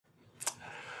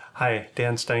Hi,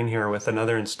 Dan Stein here with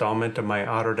another installment of my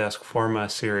Autodesk Forma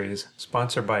series,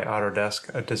 sponsored by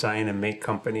Autodesk, a design and make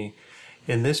company.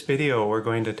 In this video, we're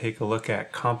going to take a look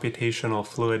at computational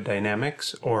fluid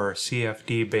dynamics, or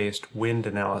CFD-based wind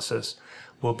analysis.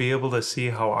 We'll be able to see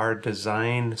how our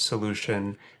design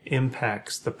solution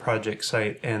impacts the project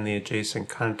site and the adjacent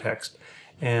context,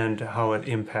 and how it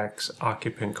impacts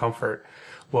occupant comfort.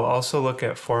 We'll also look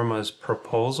at Forma's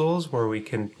proposals where we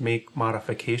can make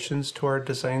modifications to our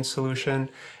design solution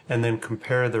and then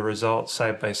compare the results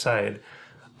side by side,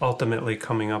 ultimately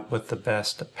coming up with the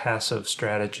best passive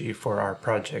strategy for our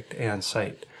project and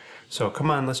site. So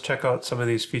come on, let's check out some of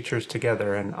these features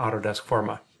together in Autodesk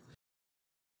Forma.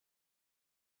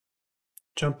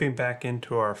 Jumping back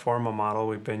into our Forma model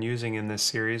we've been using in this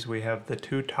series, we have the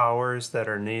two towers that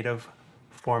are native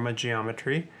Forma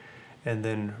geometry, and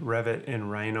then Revit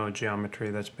and Rhino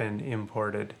geometry that's been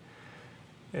imported.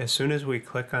 As soon as we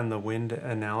click on the wind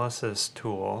analysis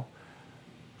tool,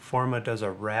 Forma does a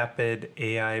rapid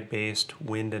AI-based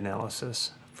wind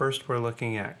analysis. First, we're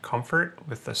looking at comfort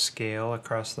with the scale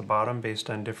across the bottom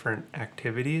based on different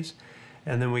activities,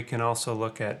 and then we can also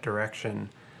look at direction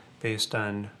based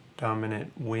on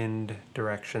dominant wind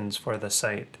directions for the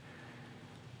site.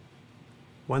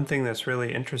 One thing that's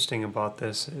really interesting about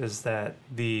this is that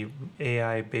the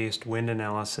AI-based wind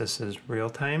analysis is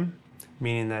real-time,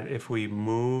 meaning that if we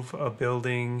move a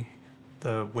building,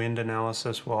 the wind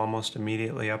analysis will almost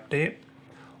immediately update.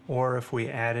 Or if we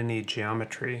add any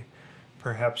geometry,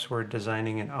 perhaps we're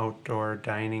designing an outdoor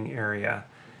dining area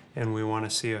and we want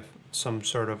to see if some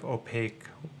sort of opaque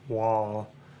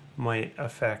wall might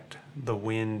affect the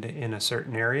wind in a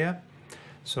certain area.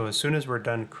 So as soon as we're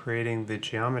done creating the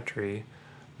geometry,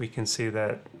 we can see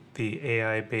that the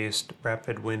AI-based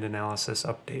rapid wind analysis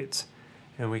updates.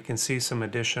 And we can see some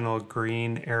additional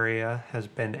green area has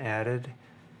been added.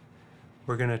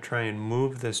 We're going to try and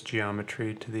move this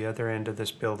geometry to the other end of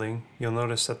this building. You'll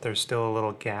notice that there's still a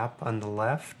little gap on the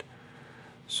left.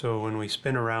 So when we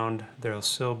spin around, there'll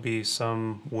still be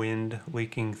some wind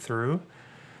leaking through.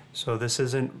 So this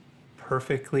isn't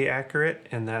perfectly accurate,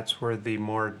 and that's where the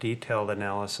more detailed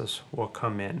analysis will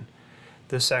come in.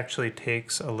 This actually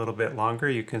takes a little bit longer.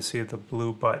 You can see the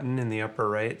blue button in the upper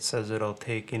right says it'll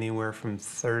take anywhere from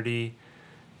 30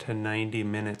 to 90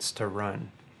 minutes to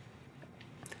run.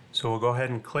 So we'll go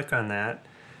ahead and click on that,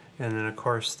 and then of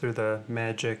course through the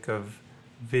magic of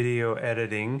video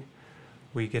editing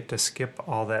we get to skip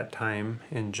all that time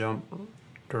and jump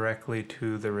directly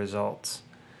to the results.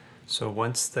 So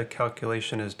once the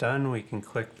calculation is done, we can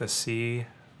click the See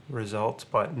Results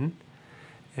button,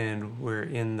 and we're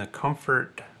in the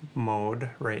comfort mode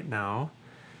right now,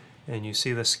 and you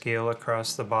see the scale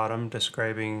across the bottom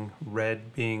describing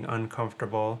red being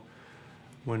uncomfortable.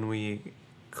 When we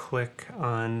click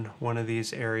on one of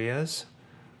these areas,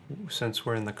 since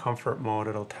we're in the comfort mode,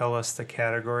 it'll tell us the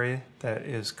category that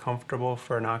is comfortable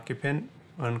for an occupant,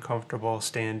 uncomfortable,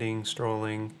 standing,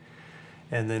 strolling,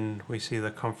 and then we see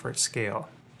the comfort scale.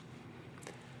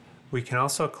 We can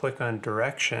also click on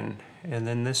direction, and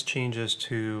then this changes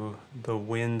to the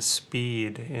wind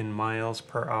speed in miles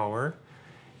per hour.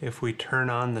 If we turn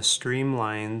on the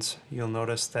streamlines, you'll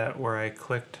notice that where I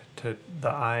clicked to the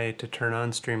eye to turn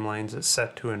on streamlines, it's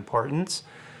set to importance.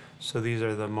 So these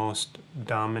are the most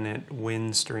dominant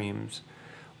wind streams.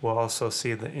 We'll also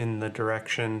see that in the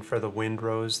direction for the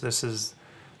windrows, this is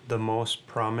the most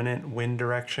prominent wind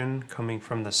direction coming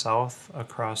from the south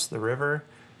across the river,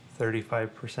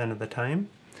 35% of the time.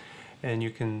 And you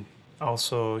can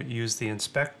also use the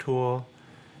inspect tool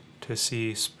to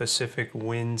see specific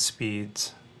wind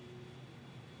speeds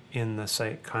in the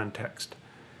site context.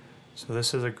 So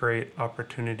this is a great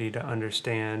opportunity to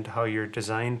understand how your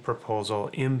design proposal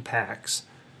impacts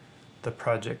the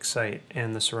project site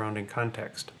and the surrounding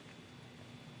context.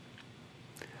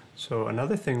 So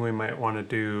another thing we might want to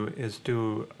do is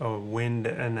do a wind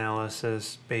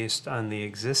analysis based on the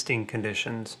existing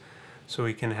conditions, so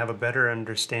we can have a better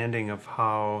understanding of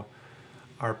how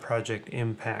our project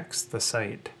impacts the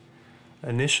site.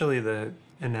 Initially, the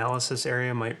analysis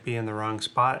area might be in the wrong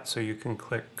spot, so you can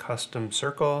click Custom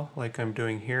Circle like I'm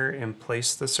doing here and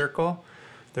place the circle.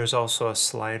 There's also a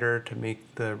slider to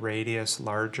make the radius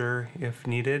larger if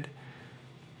needed.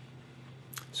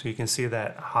 So you can see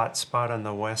that hot spot on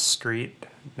the west street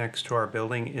next to our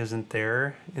building isn't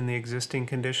there in the existing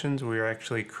conditions. We're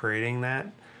actually creating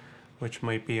that, which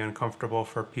might be uncomfortable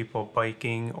for people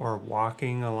biking or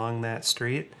walking along that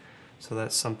street. So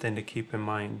that's something to keep in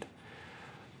mind.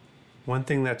 One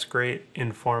thing that's great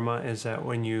in Forma is that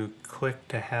when you click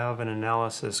to have an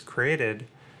analysis created,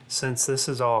 Since this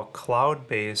is all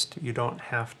cloud-based, you don't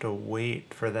have to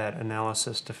wait for that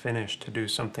analysis to finish to do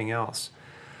something else.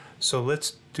 So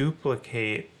let's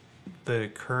duplicate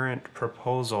the current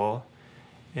proposal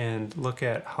and look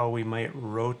at how we might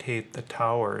rotate the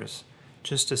towers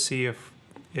just to see if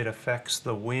it affects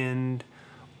the wind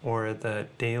or the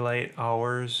daylight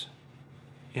hours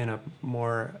in a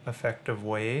more effective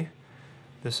way.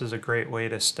 This is a great way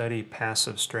to study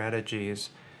passive strategies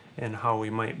and how we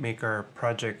might make our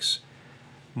projects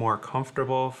more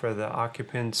comfortable for the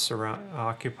occupants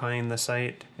occupying the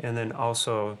site, and then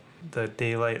also the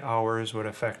daylight hours would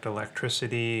affect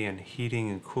electricity and heating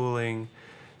and cooling,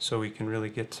 so we can really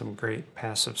get some great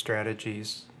passive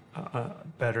strategies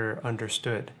better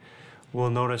understood. We'll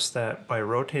notice that by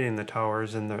rotating the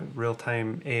towers in the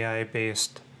real-time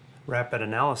AI-based rapid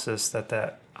analysis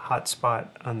that hot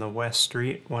spot on the west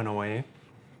street went away.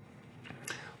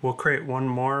 We'll create one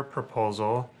more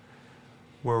proposal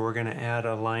where we're going to add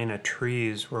a line of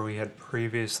trees where we had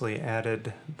previously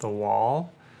added the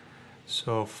wall.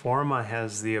 So Forma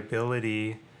has the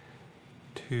ability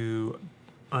to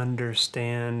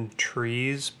understand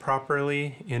trees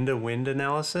properly into wind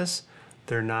analysis.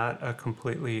 They're not a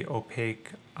completely opaque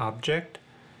object.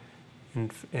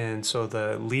 And so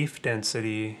the leaf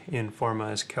density in Forma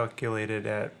is calculated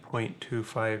at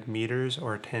 0.25 meters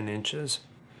or 10 inches.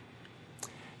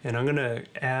 And I'm going to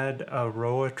add a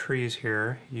row of trees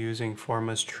here using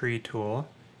Forma's tree tool.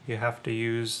 You have to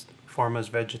use Forma's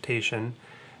vegetation,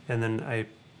 and then I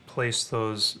placed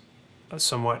those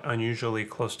somewhat unusually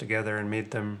close together and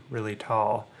made them really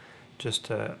tall just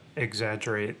to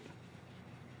exaggerate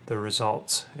the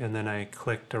results. And then I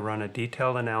click to run a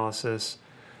detailed analysis,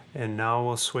 and now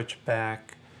we'll switch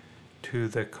back to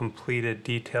the completed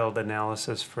detailed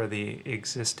analysis for the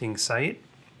existing site.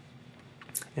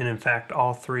 And in fact,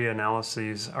 all three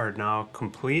analyses are now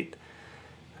complete.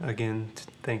 Again,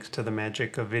 thanks to the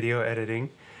magic of video editing.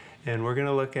 And we're going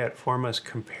to look at Forma's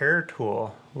compare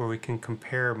tool, where we can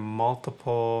compare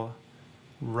multiple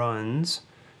runs.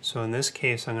 So in this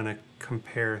case, I'm going to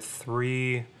compare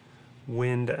 3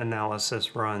 wind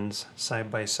analysis runs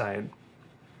side by side.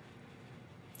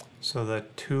 So the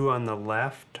 2 on the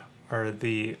left are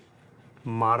the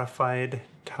modified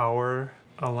tower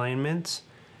alignments,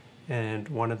 and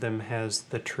one of them has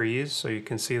the trees, so you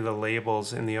can see the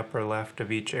labels in the upper left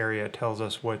of each area tells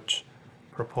us which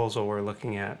proposal we're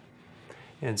looking at.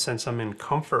 And since I'm in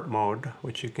comfort mode,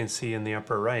 which you can see in the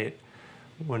upper right,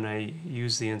 when I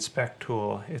use the inspect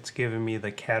tool, it's giving me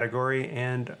the category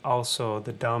and also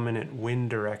the dominant wind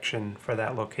direction for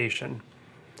that location.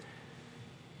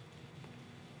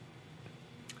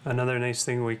 Another nice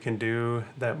thing we can do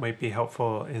that might be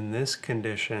helpful in this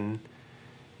condition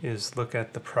is look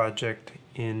at the project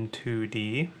in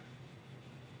 2D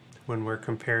when we're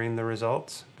comparing the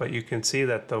results. But you can see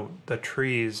that the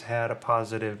trees had a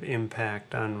positive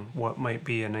impact on what might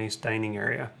be a nice dining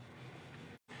area.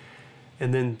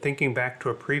 And then thinking back to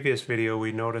a previous video,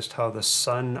 we noticed how the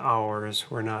sun hours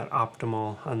were not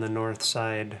optimal on the north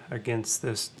side against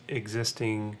this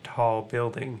existing tall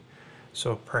building.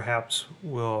 So perhaps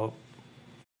we'll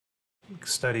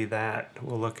study that.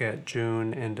 We'll look at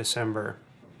June and December.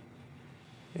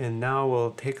 And now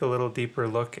we'll take a little deeper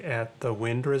look at the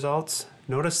wind results.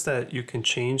 Notice that you can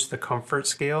change the comfort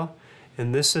scale,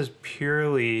 and this is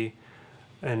purely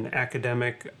an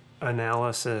academic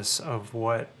analysis of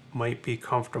what might be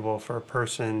comfortable for a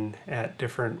person at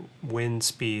different wind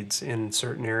speeds in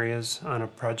certain areas on a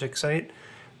project site.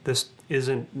 This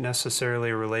isn't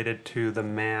necessarily related to the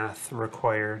math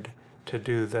required to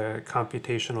do the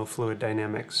computational fluid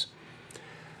dynamics.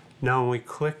 Now when we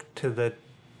click to the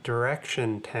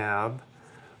direction tab,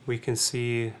 we can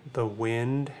see the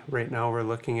wind. Right now we're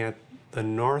looking at the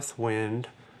north wind,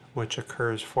 which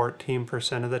occurs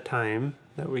 14% of the time,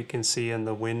 that we can see in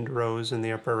the wind rows in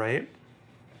the upper right.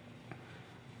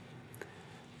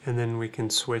 And then we can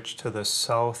switch to the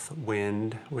south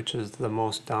wind, which is the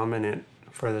most dominant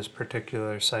for this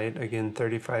particular site. Again,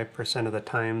 35% of the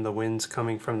time the wind's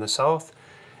coming from the south,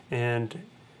 and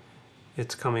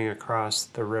it's coming across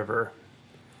the river.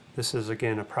 This is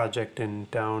again a project in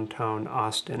downtown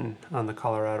Austin on the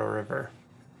Colorado River.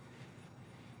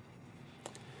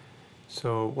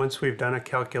 So once we've done a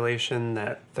calculation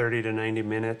that 30 to 90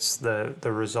 minutes, the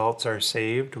results are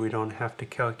saved. We don't have to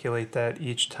calculate that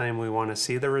each time we want to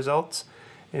see the results,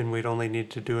 and we'd only need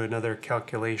to do another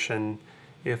calculation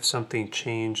if something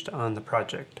changed on the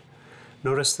project.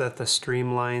 Notice that the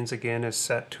streamlines again is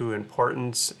set to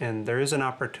importance, and there is an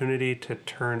opportunity to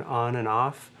turn on and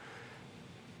off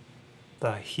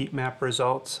the heat map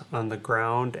results on the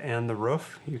ground and the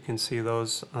roof. You can see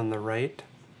those on the right.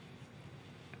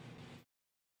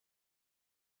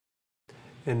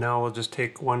 And now we'll just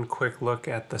take one quick look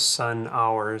at the sun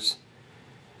hours.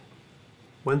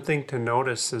 One thing to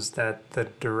notice is that the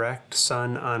direct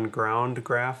sun on ground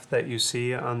graph that you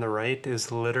see on the right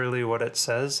is literally what it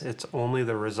says. It's only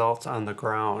the results on the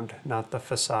ground, not the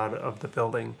facade of the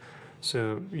building.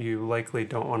 So you likely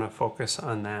don't want to focus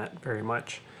on that very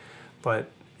much.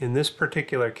 But in this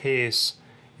particular case,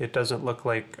 it doesn't look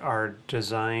like our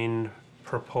design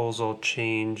proposal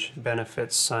change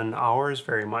benefits sun hours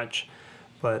very much.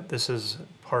 But this is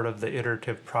part of the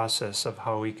iterative process of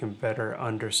how we can better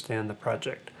understand the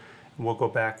project. And we'll go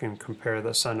back and compare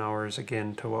the sun hours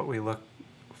again to what we look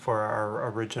for our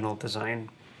original design.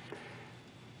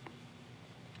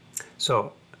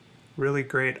 So, really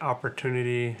great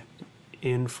opportunity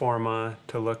in Forma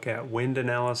to look at wind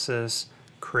analysis,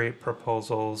 create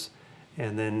proposals,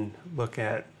 and then look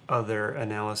at other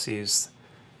analyses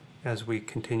as we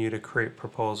continue to create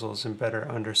proposals and better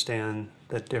understand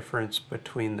the difference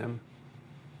between them.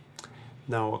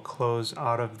 Now we'll close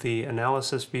out of the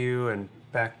analysis view and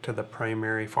back to the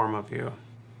primary Forma view.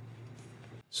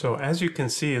 So as you can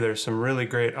see, there's some really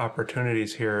great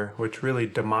opportunities here which really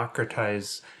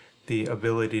democratize the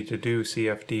ability to do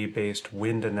CFD-based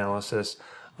wind analysis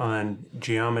on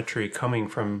geometry coming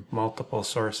from multiple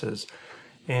sources,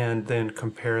 and then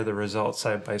compare the results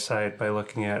side by side by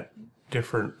looking at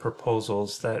different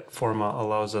proposals that Forma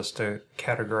allows us to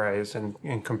categorize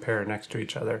and compare next to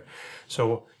each other.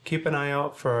 So keep an eye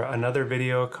out for another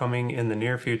video coming in the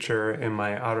near future in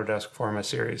my Autodesk Forma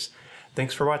series.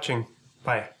 Thanks for watching.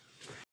 Bye.